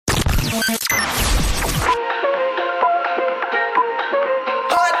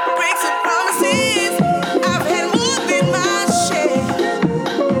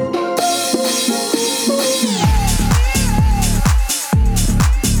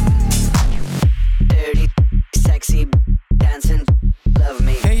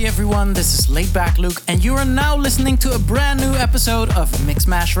This is Laidback Luke, and you are now listening to a brand new episode of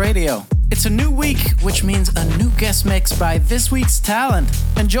Mixmash Radio. It's a new week, which means a new guest mix by this week's talent.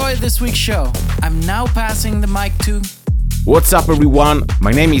 Enjoy this week's show. I'm now passing the mic to... What's up everyone, my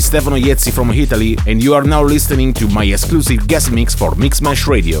name is Stefano Iezzi from Italy, and you are now listening to my exclusive guest mix for Mixmash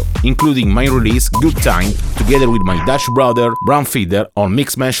Radio, including my release Good Time, together with my Dutch brother Brown Feeder on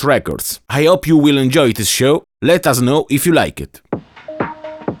Mixmash Records. I hope you will enjoy this show. Let us know if you like it.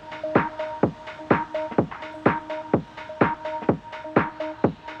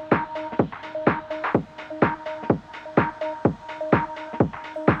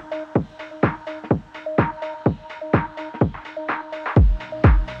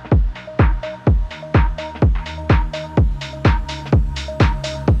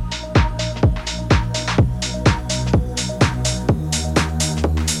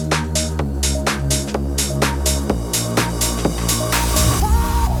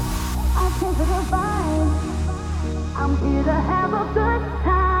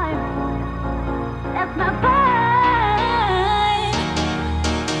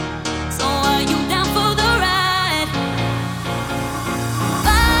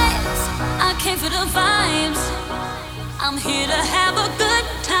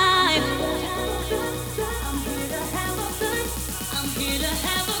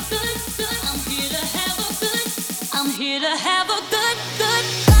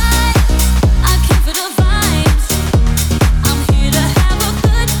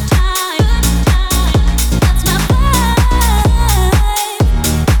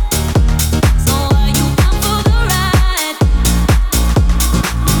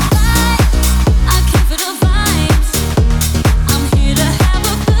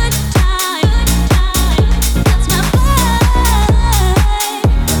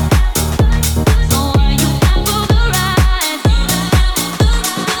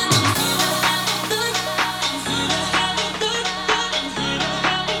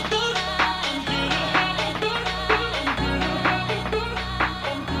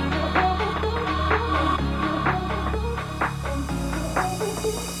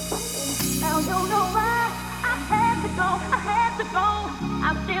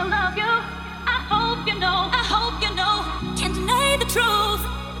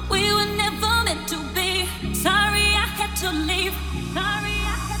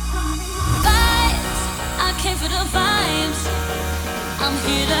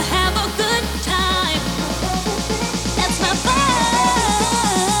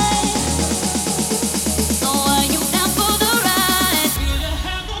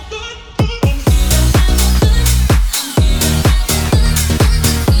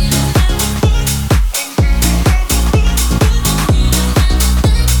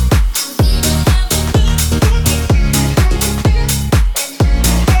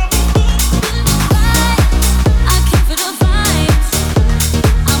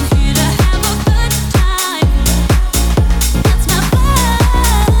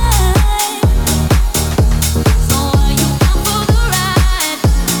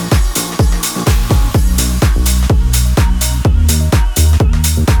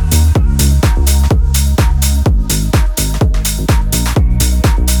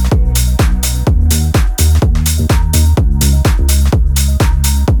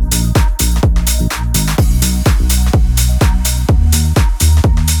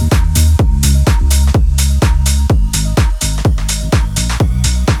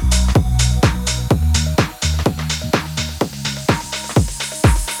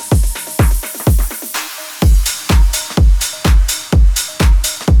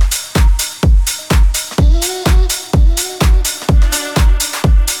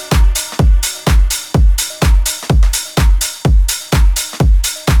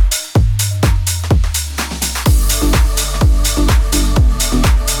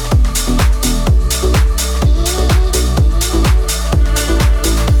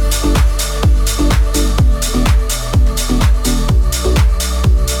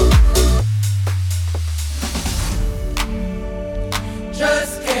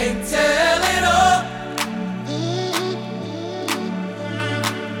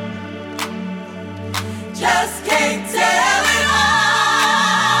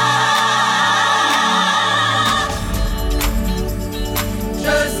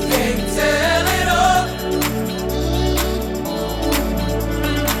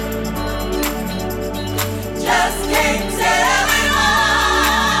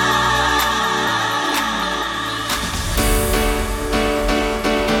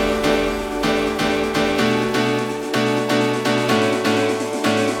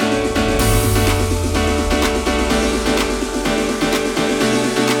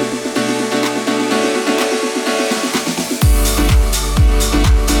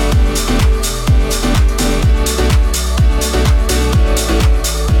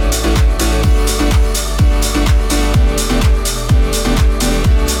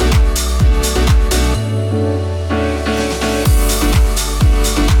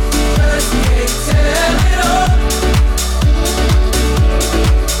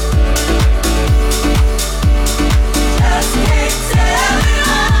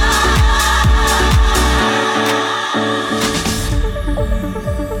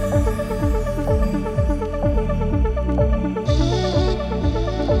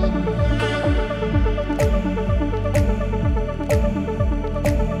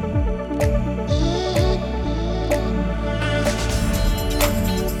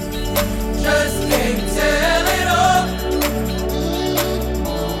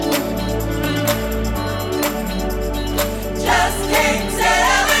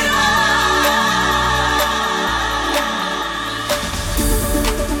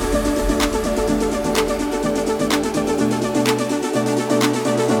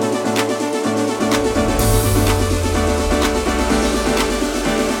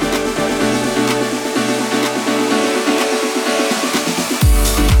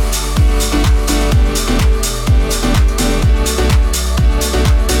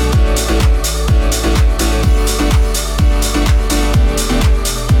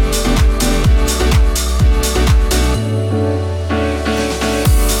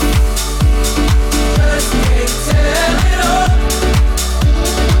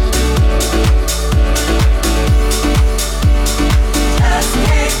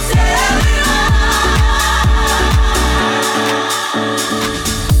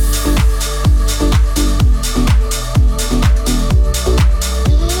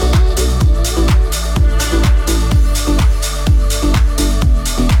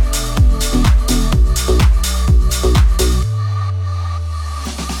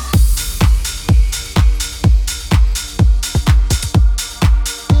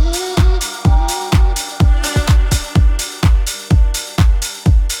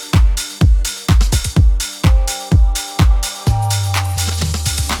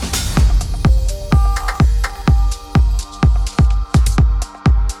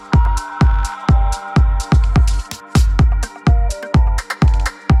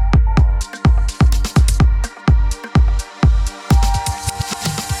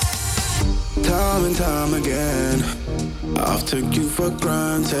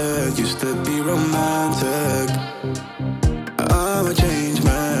 it. Used to be romantic. I'm a changed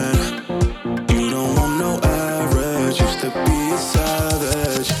man. You don't want no average. Used to be a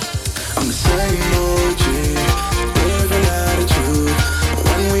savage. I'm the same OG, different attitude.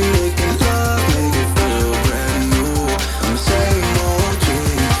 When we making love, make it feel brand new. I'm the same OG,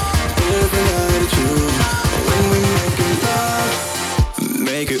 different attitude. When we making love,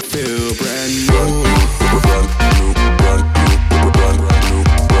 make it feel brand new.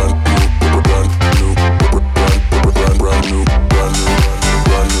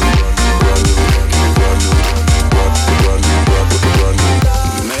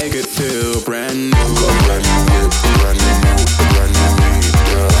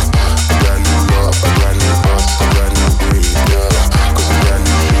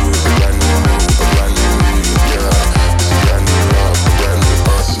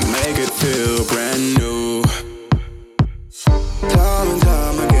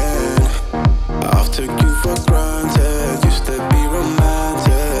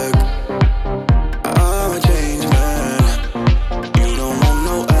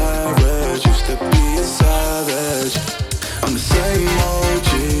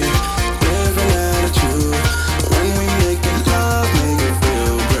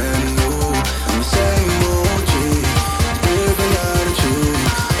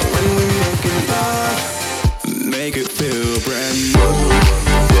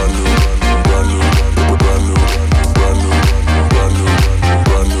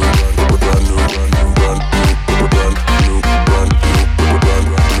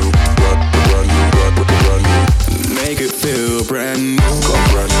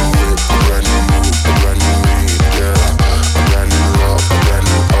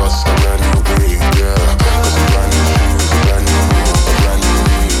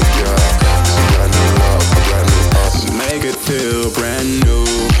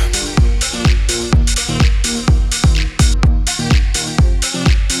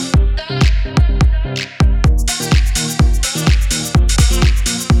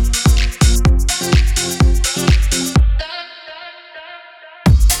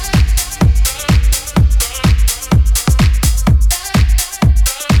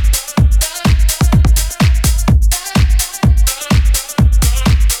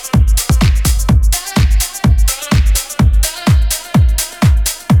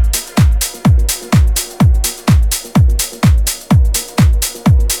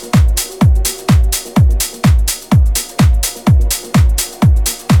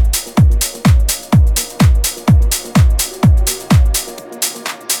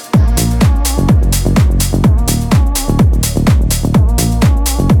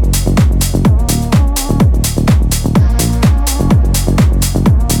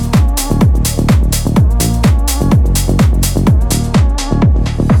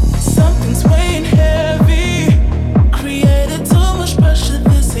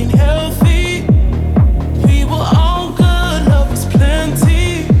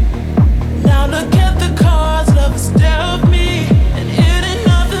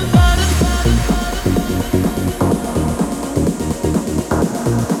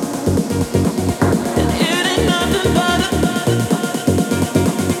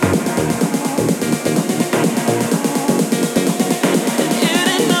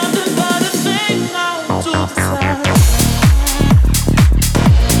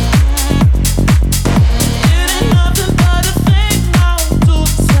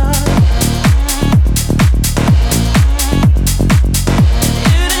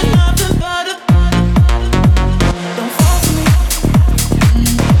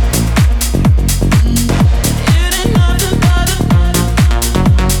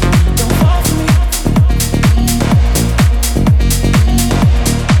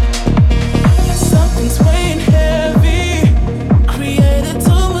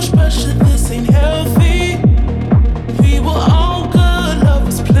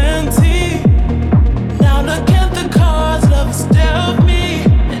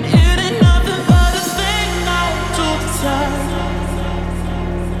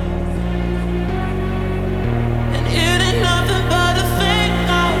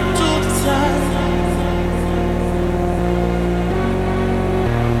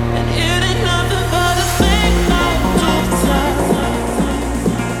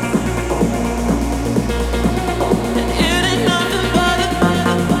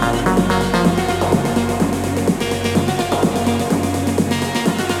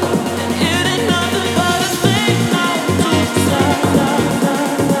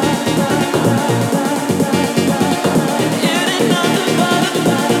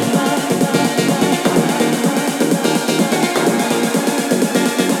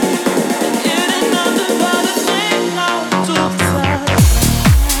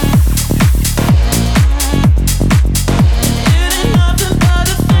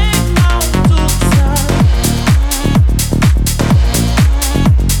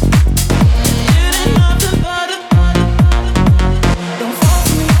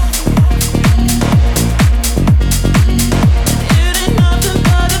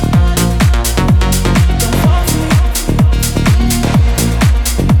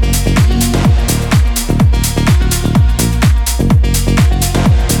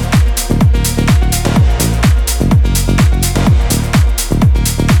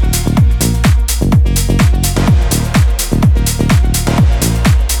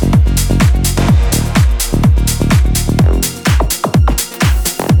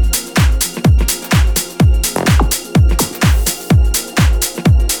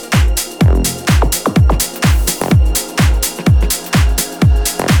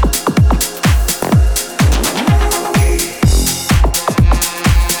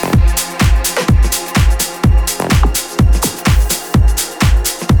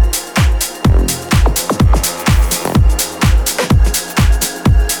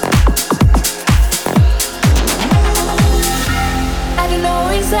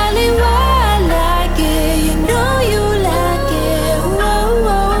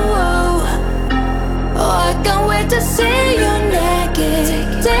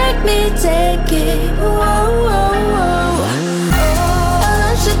 take it. Whoa, whoa, whoa.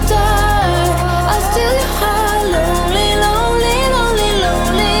 I should die. I'll steal your heart. Lonely, lonely, lonely,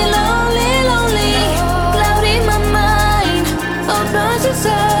 lonely, lonely, lonely. Cloudy my mind. Oh, burns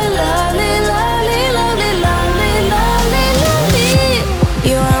inside. Lonely, lonely, lonely, lonely, lonely, lonely.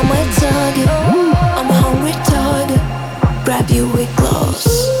 You are my target. I'm a hungry target. Grab you with claws.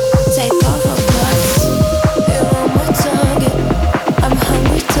 Take off our gloves. You are my target. I'm a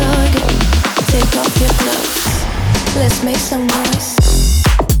hungry target. Take off your gloves. Let's make some noise.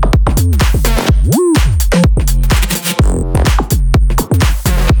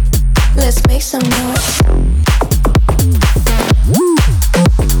 Let's make some noise.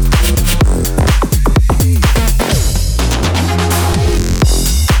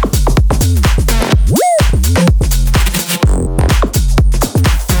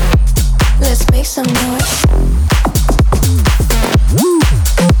 Let's make some noise.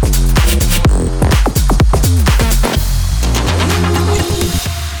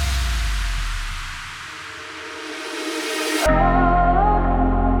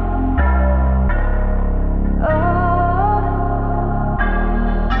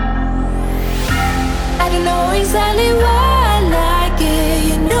 I don't know exactly why I like it.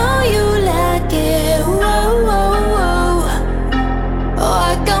 You know you like it. Whoa, whoa, whoa. Oh,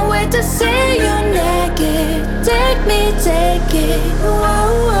 I can't wait to see you naked. Take me, take it. Whoa,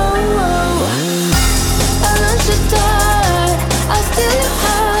 whoa, whoa. I want you tired. I'll steal your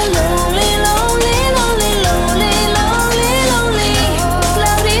heart. Lonely, lonely, lonely, lonely, lonely, lonely.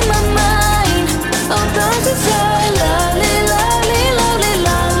 Cloudy my mind. Oh, burns inside. Lonely, lonely, lonely,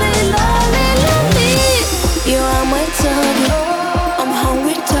 lonely, lonely, lonely. You are my target. I'm a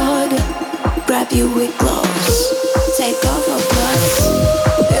hungry target. Grab you with gloves. Take off our gloves.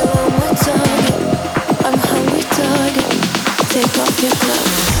 You are my target. I'm a hungry target. Take off your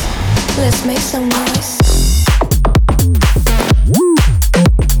gloves. Let's make some noise.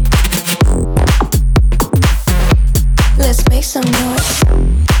 Let's make some noise.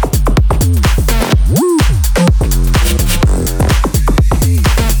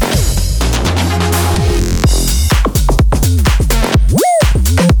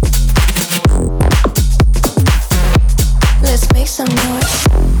 Let's make some noise.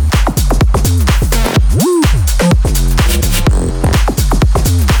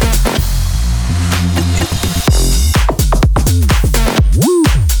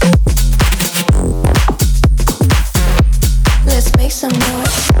 Let's make some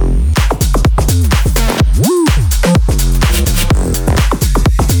noise.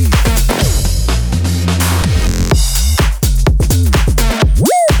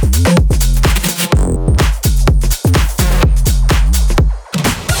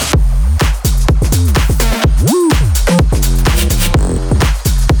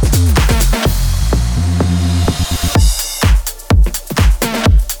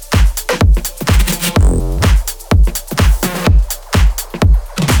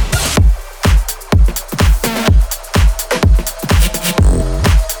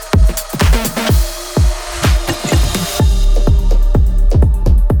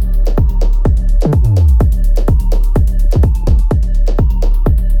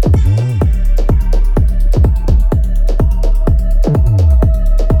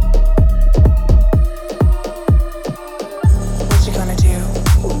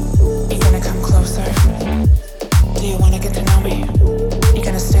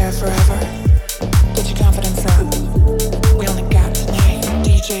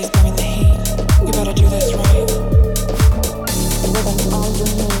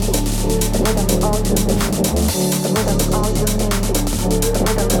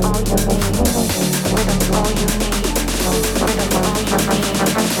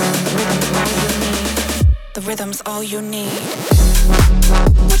 The rhythm's all you need.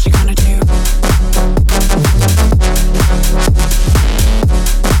 What you gonna do?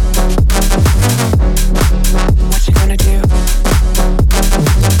 What you gonna do?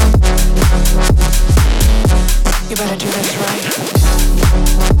 You better do this right.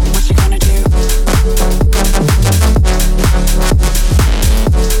 What you gonna do?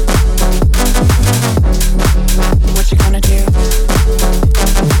 What you gonna do?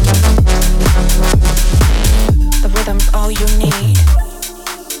 The rhythm's all you need.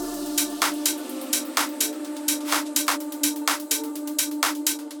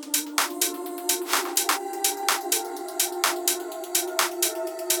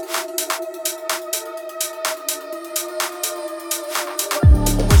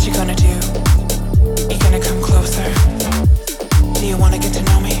 What you gonna do? You gonna come closer? Do you wanna get to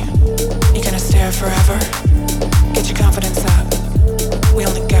know me? You gonna stare forever? Get your confidence up. We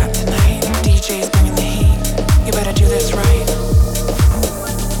only got tonight.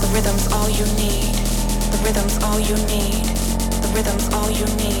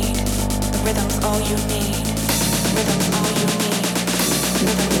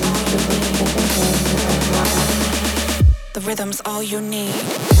 rhythm's all you need.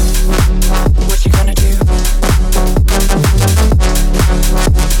 What you gonna do?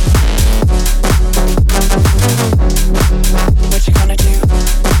 What you gonna do?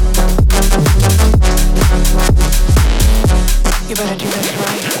 You better do this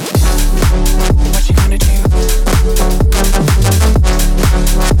right. What you gonna do?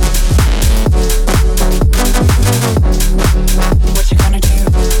 What you gonna do?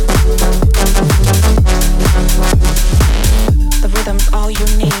 The rhythm's all you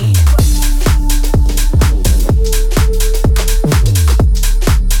need.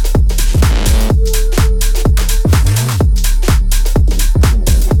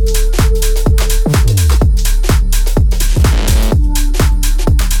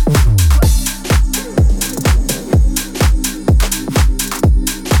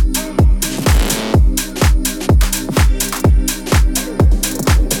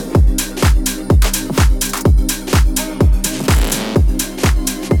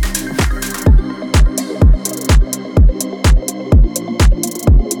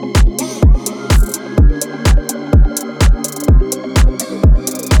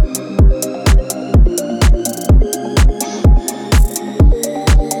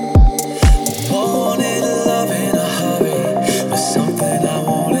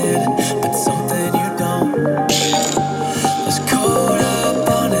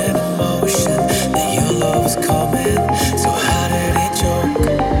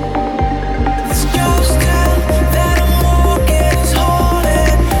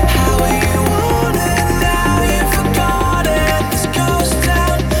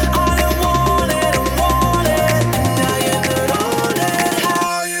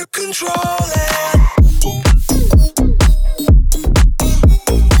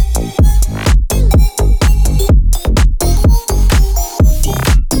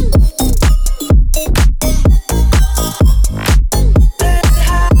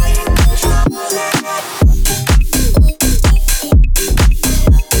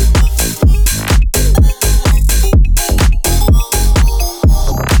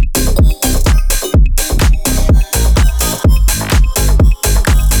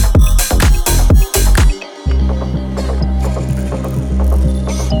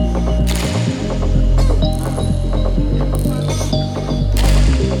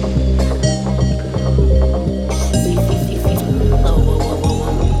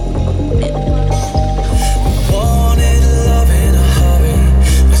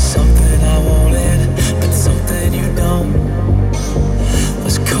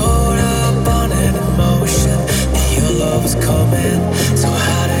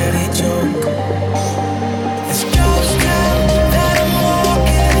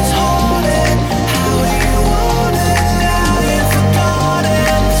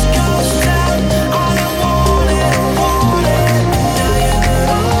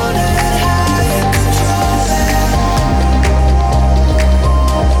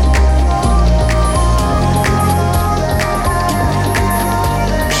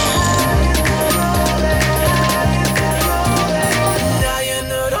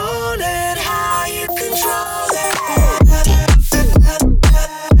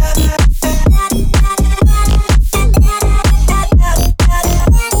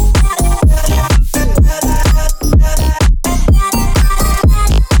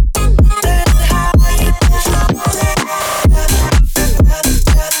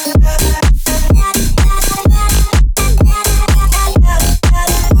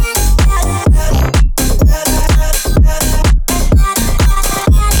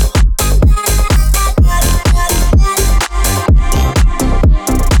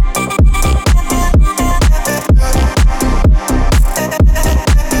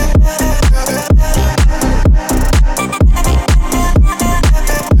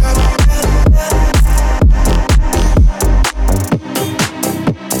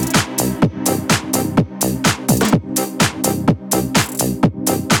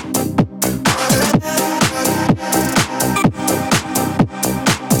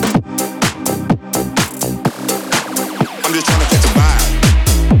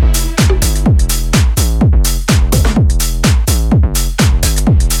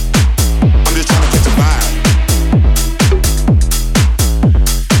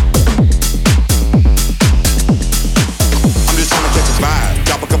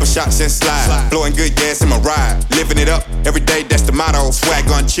 Swag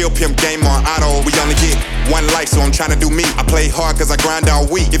on chill, pimp game on auto. We only get one life, so I'm tryna do me. I play hard cause I grind all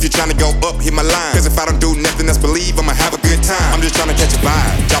week. If you're tryna go up, hit my line. Cause if I don't do nothing else, believe I'ma have a good time. I'm just tryna catch a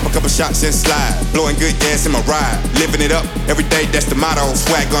vibe, drop a couple shots and slide. Blowing good gas in my ride, living it up every day, that's the motto.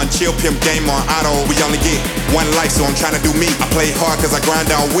 Swag on chill, pimp game on auto. We only get one life, so I'm tryna do me. I play hard cause I grind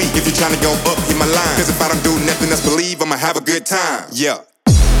all week. If you're tryna go up, hit my line. Cause if I don't do nothing else, believe I'ma have a good time. Yeah.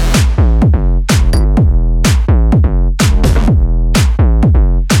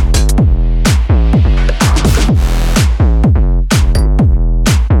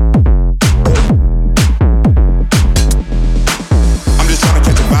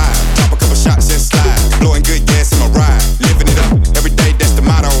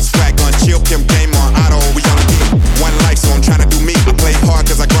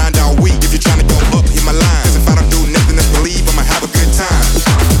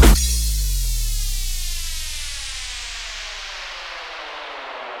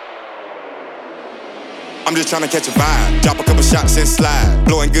 I'm just tryna catch a vibe, drop a couple shots and slide.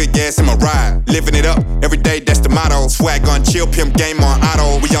 Blowing good gas in my ride, living it up every day, that's the motto. Swag on chill, pimp game on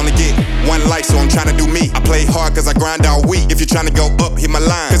auto. We only get one life, so I'm tryna do me. I play hard cause I grind all week. If you're tryna go up, hit my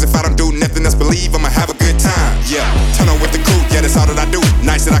line. Cause if I don't do nothing else, believe I'ma have a good time. Yeah, turn on with the crew, yeah, that's all that I do.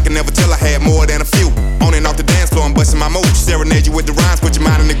 Nights that I can never tell I had more than a few. On and off the dance floor, I'm busting my moves. Serenade you with the rhymes, put your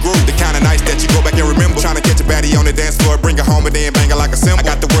mind in the groove. The kind of nights that you go back and remember. Tryna catch a baddie on the dance floor, bring her home and then bang her like a cymbal. I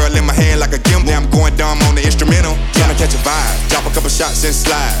got the world in my hand like a gimbal. Now I'm going dumb on the instrumental. Tryna catch a vibe, drop a couple shots and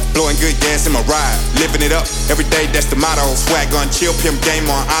slide. Blowing good gas in my ride, living it up every day, that's the motto. Swag on chill, pimp game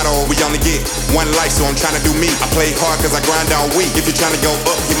on auto. We only get one life, so I'm tryna do me. I play hard cause I grind all week. If you're tryna go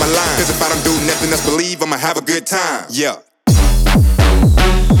up, hit my line. Cause if I don't do nothing else, believe I'ma have a good time. Yeah.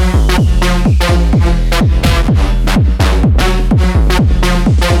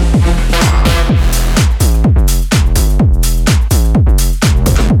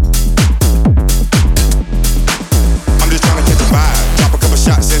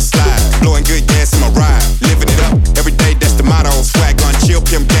 Blowing good gas in my ride, living it up every day, that's the motto. Swag on chill,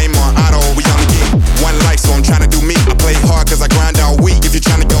 pimp game on auto. We only get one life, so I'm tryna do me. I play hard cause I grind all week. If you're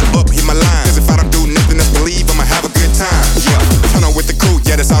tryna go up, hit my line. Cause if I don't do nothing else, believe I'ma have a good time.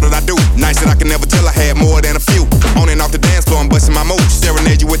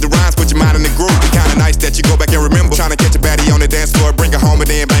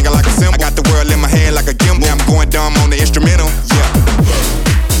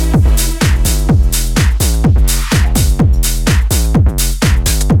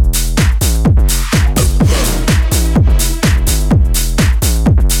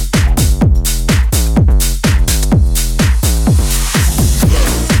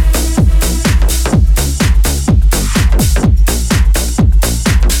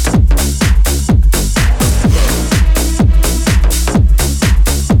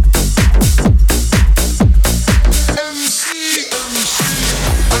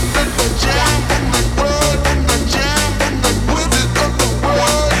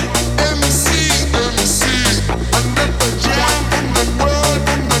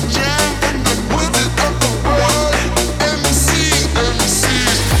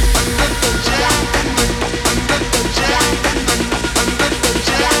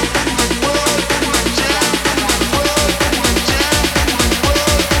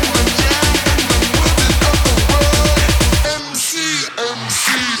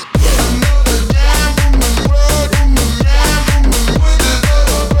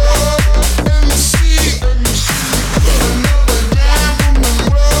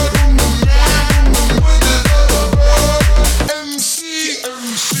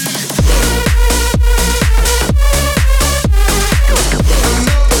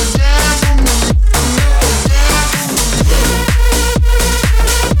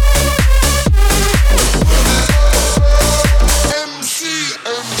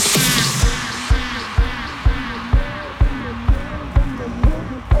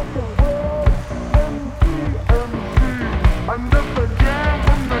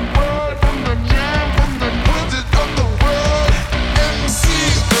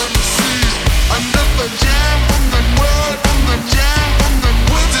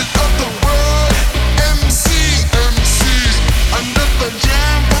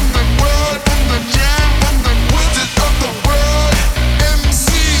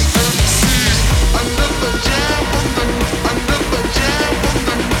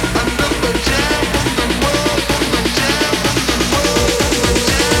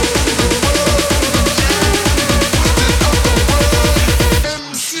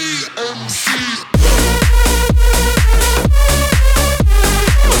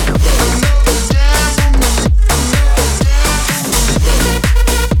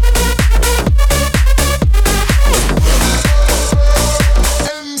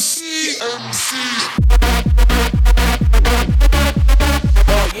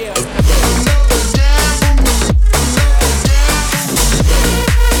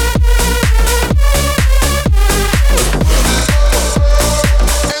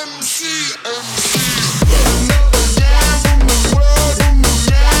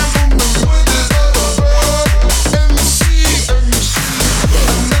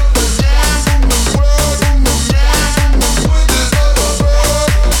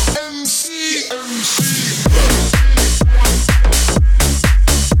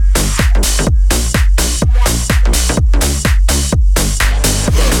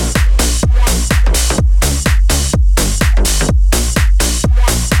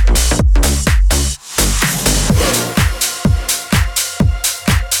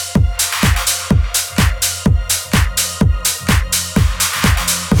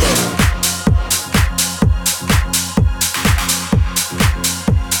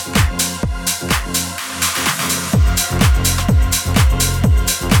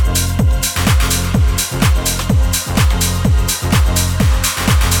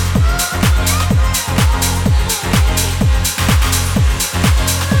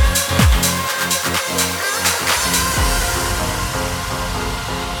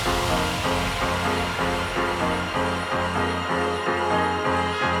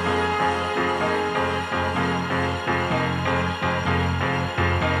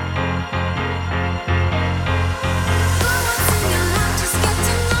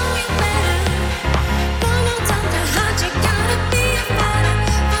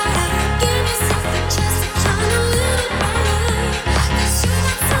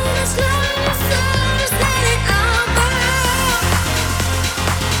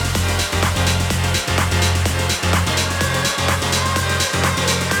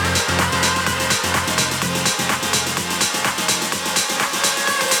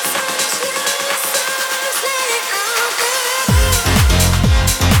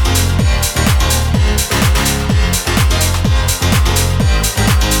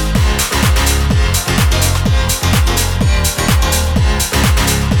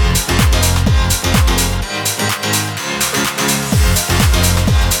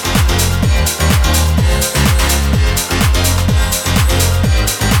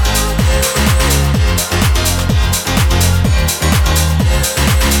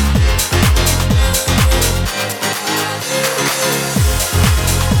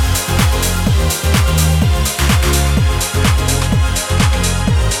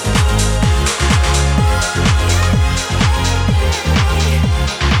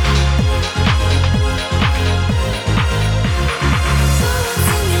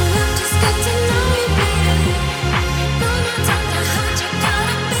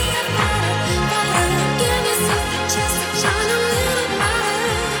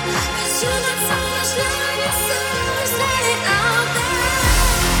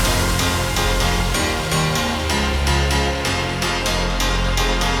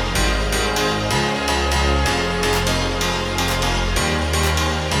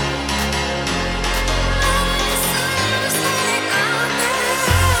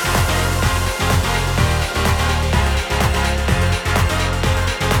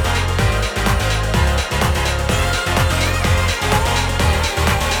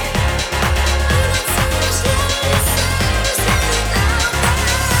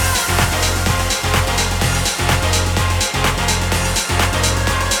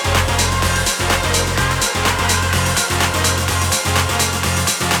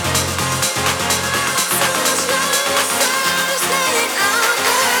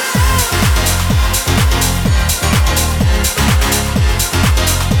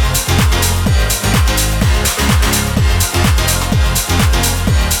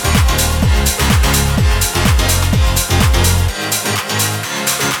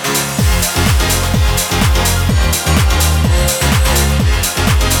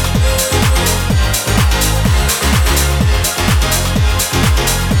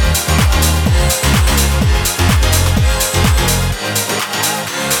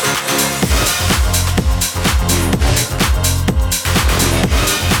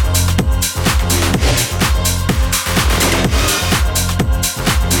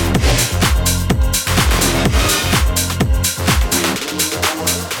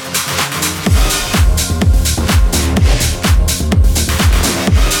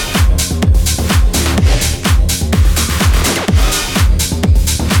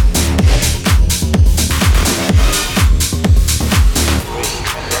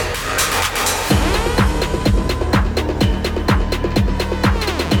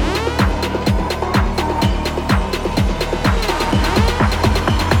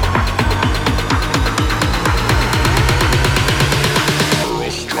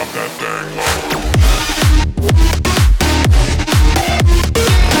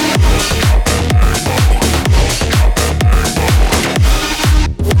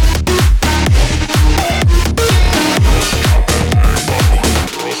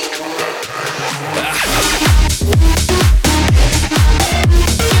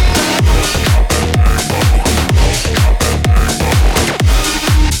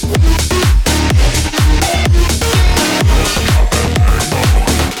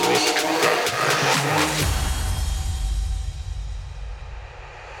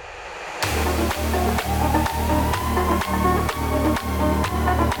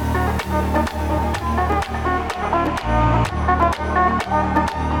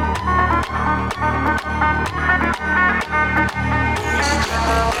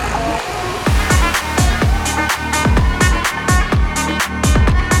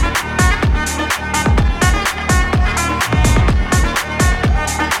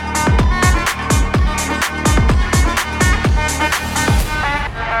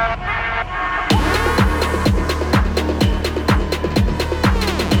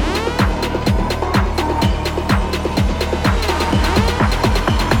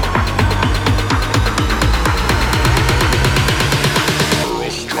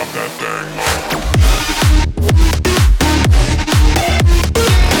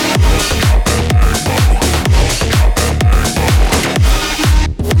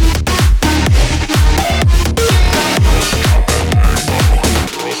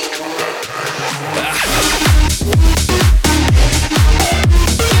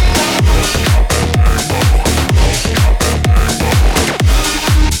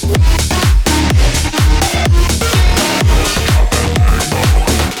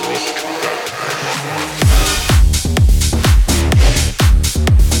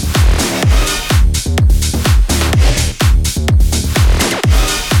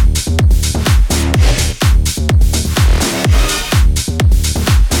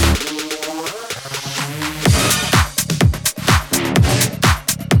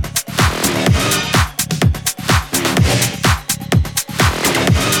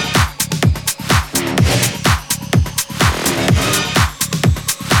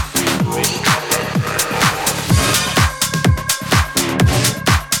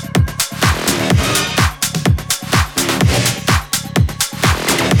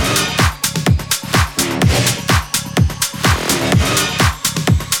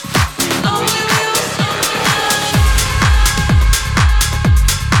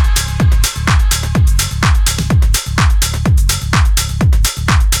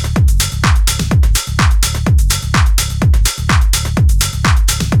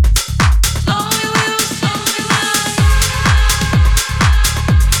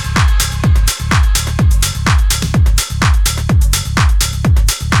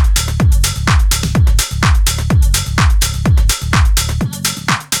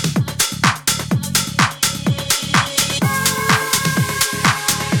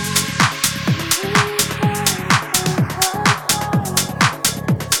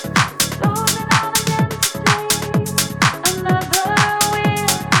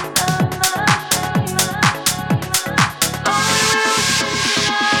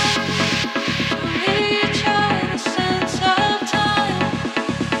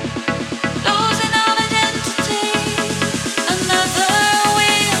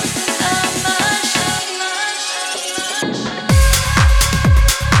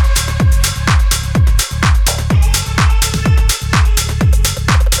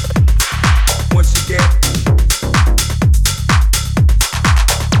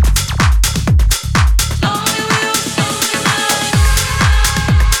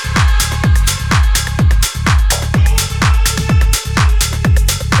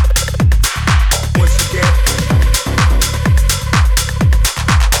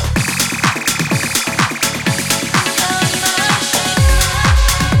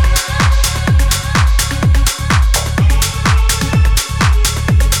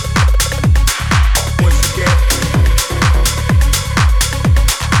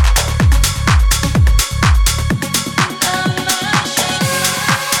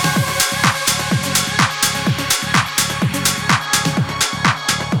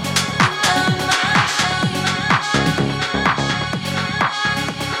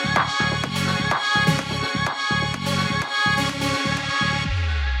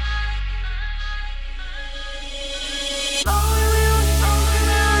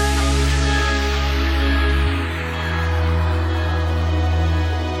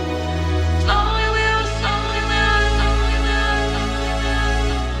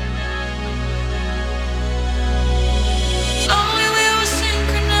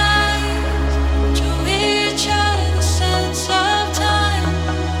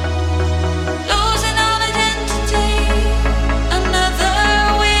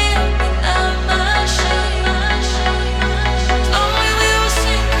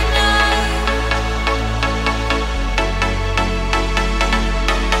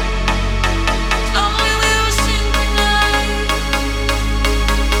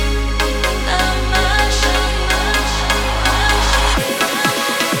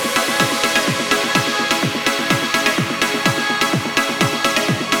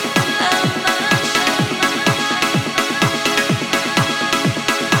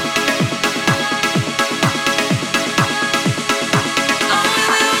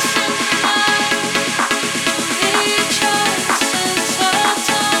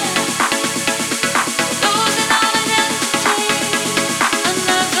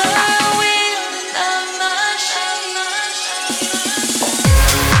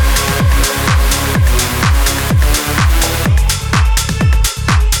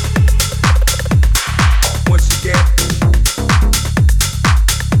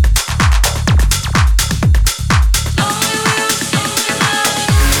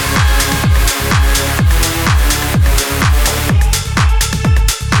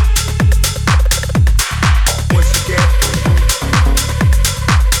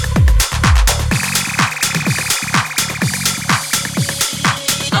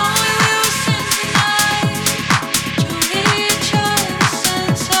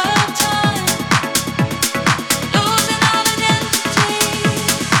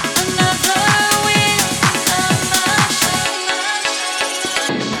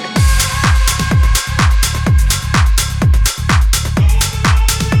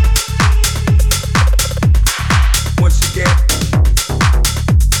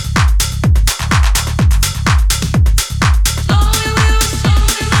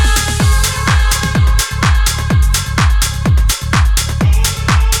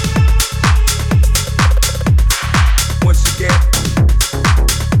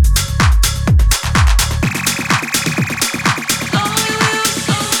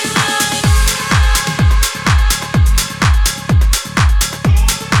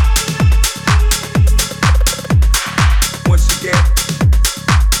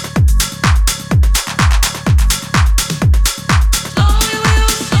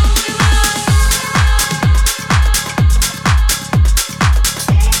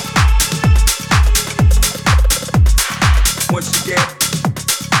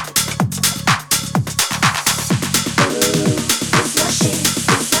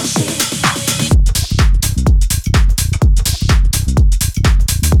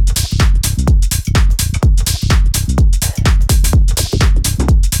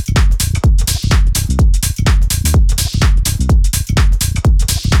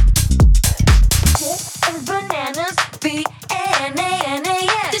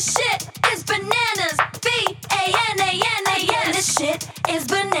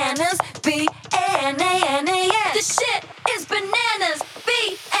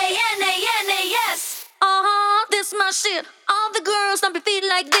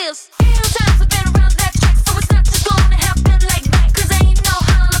 this. Few times I've been around that track, so it's not just gonna happen like that. 'Cause I ain't no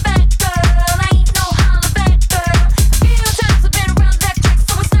holla back girl, I ain't no holla back girl. Few times I've been around that track,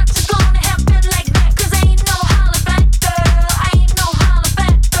 so it's not just gonna happen like that. 'Cause I ain't no holla back girl, I ain't no holla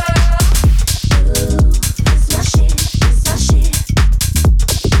back girl. Ooh, this my shit, this my shit.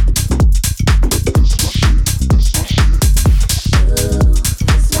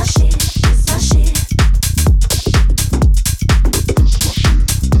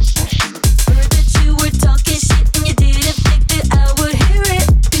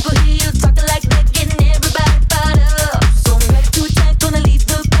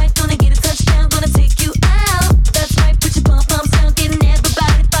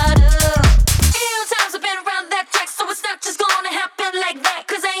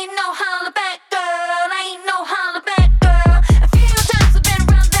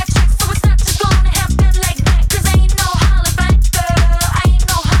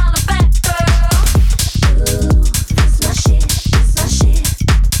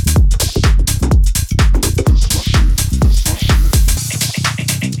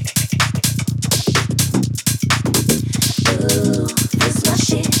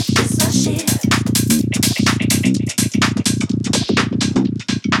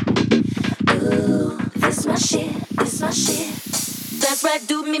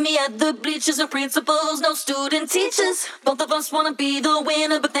 And principals, no student teachers. Both of us wanna be the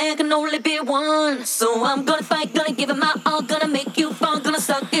winner, but there can only be one. So I'm gonna fight, gonna give it my all, gonna make you fall, gonna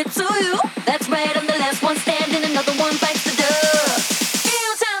suck it to you. That's right, I'm the last one standing, another one bites the dust.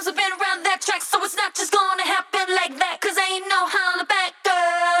 Few times I've been around that track, so it's not just gonna happen like that. 'Cause I ain't no holla back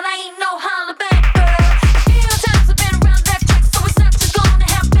girl, I ain't no holla back girl. Few times I've been around that track, so it's not just gonna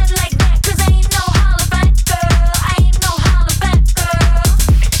happen like that. 'Cause I ain't no holla back girl, I ain't no holla back girl.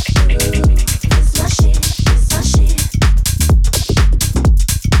 This my shit, this my shit.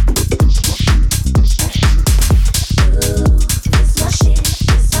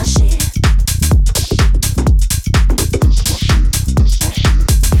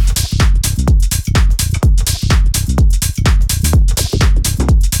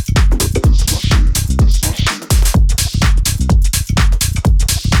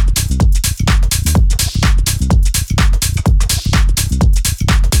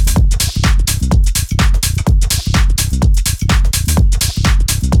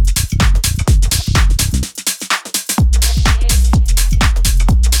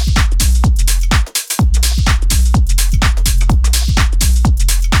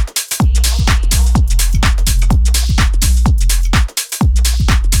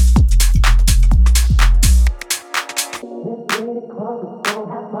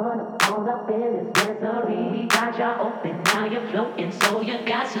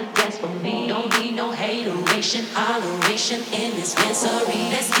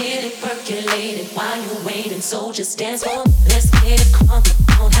 So just dance for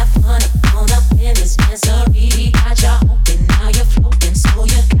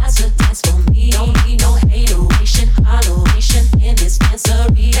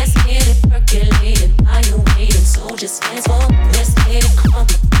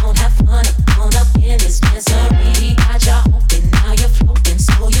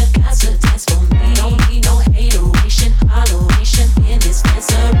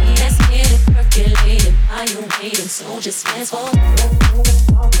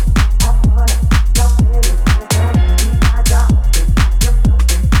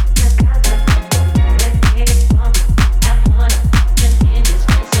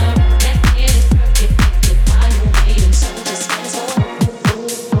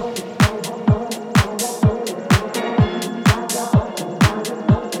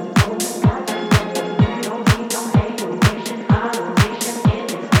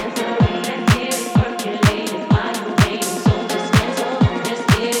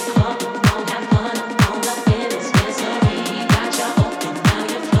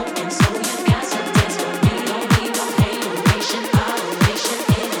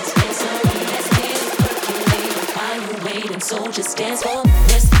me.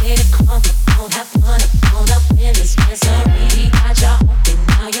 Let's get it crunk, don't have fun, on up in this dancery. Got ya open,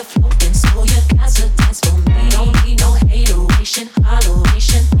 now you're floating, so you got to dance for me. Don't need no hateration,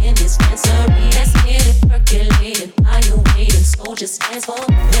 holleration in this dancery. Let's get it percolated, while you waiting, so just dance for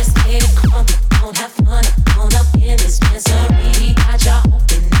me. Let's get it crunk, don't have fun, on up in this dancery. Got ya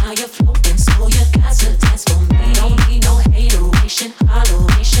open, now you're floating, so you got to dance for me. Don't need no hateration,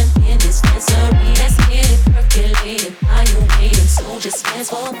 holleration in this dancery. Let's get it percolated, while you waiting, so just dance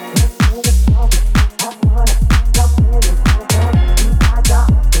for me.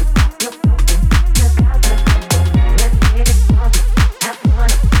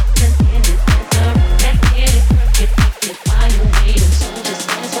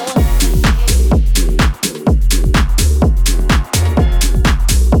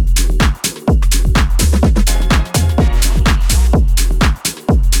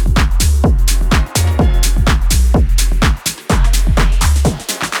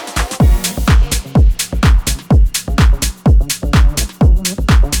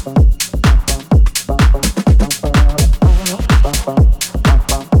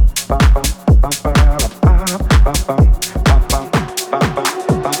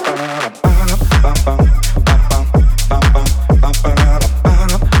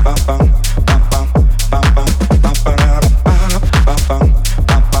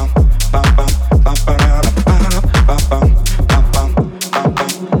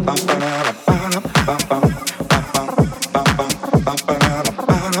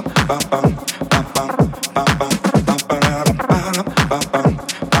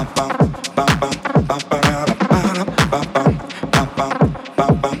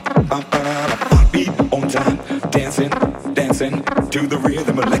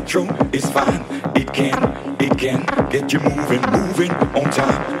 Keep you moving, moving on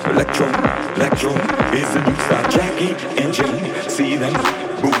time. Electro, electro is the new style. Jackie and Jane, see them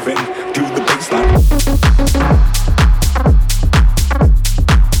moving to the baseline.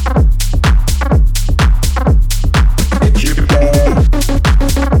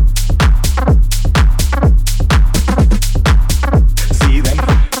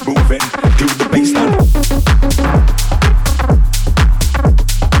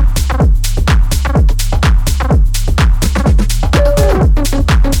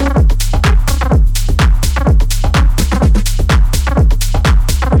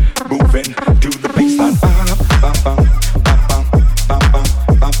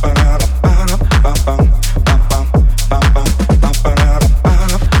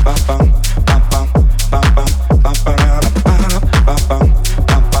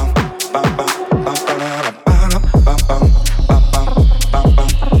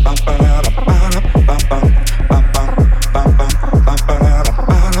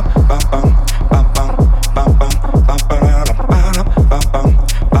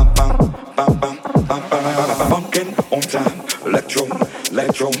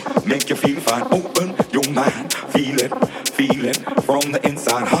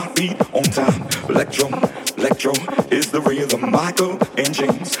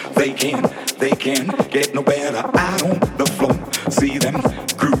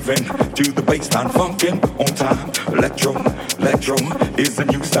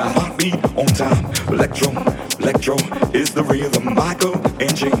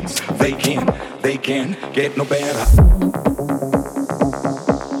 Get no better.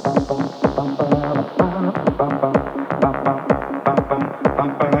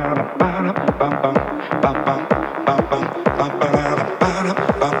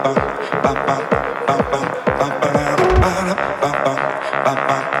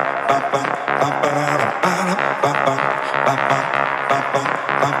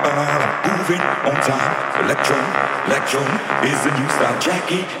 Moving on time. Electro is the new style.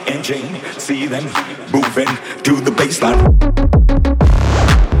 Jackie and Jane, see them moving to the baseline.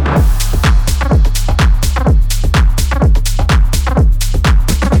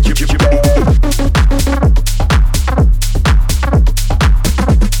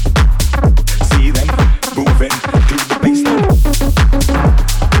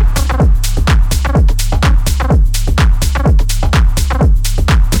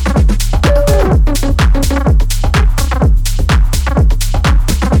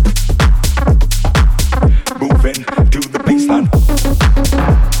 To the baseline.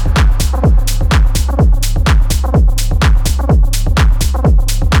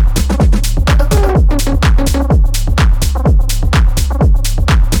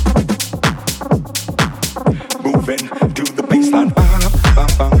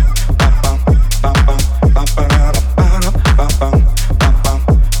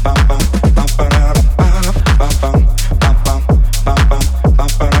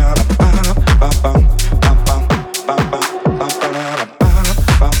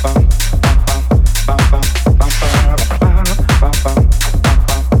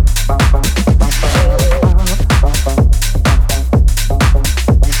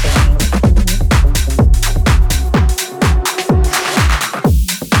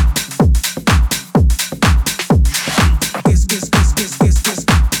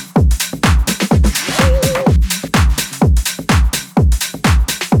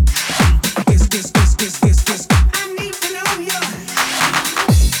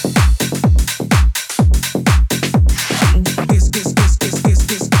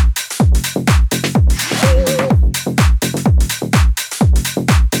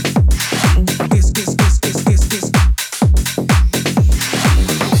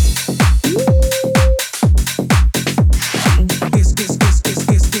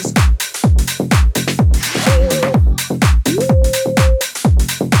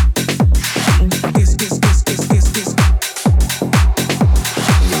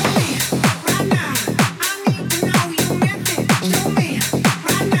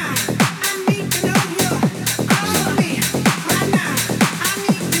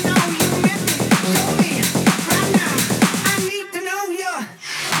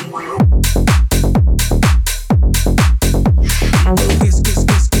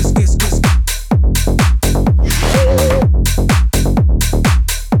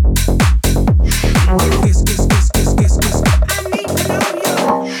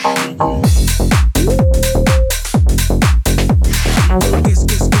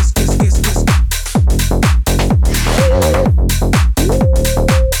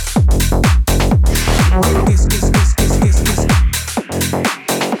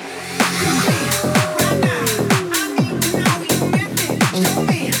 Tell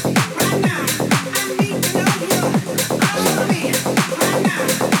me